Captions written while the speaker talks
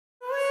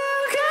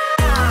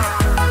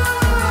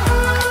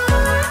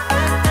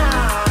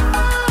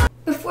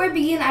I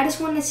begin, I just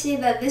want to say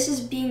that this is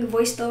being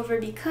voiced over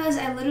because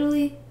I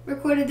literally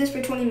recorded this for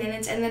 20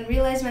 minutes and then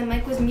realized my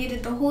mic was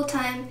muted the whole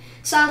time,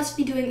 so I'll just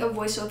be doing a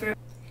voiceover.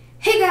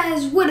 Hey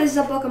guys, what is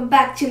up? Welcome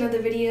back to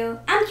another video.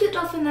 I'm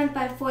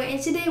CuteDolphin954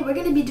 and today we're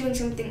going to be doing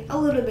something a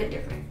little bit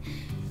different.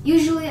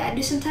 Usually I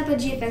do some type of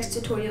GFX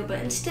tutorial, but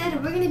instead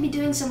we're going to be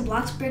doing some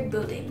Bloxburg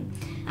building.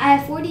 I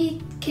have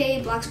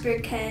 40k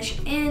Bloxburg cash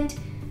and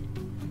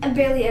I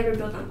barely ever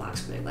build on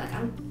Bloxburg. Like,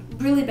 I'm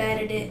really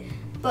bad at it.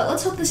 But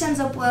let's hope this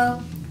ends up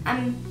well.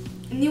 I'm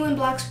new in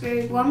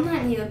Bloxburg. Well, I'm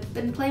not new. I've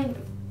been playing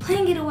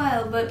it a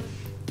while, but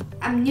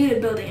I'm new to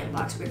building in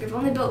Bloxburg. I've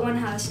only built one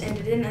house and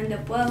it didn't end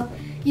up well.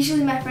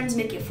 Usually my friends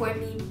make it for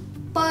me,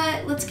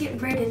 but let's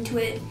get right into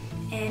it,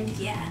 and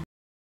yeah.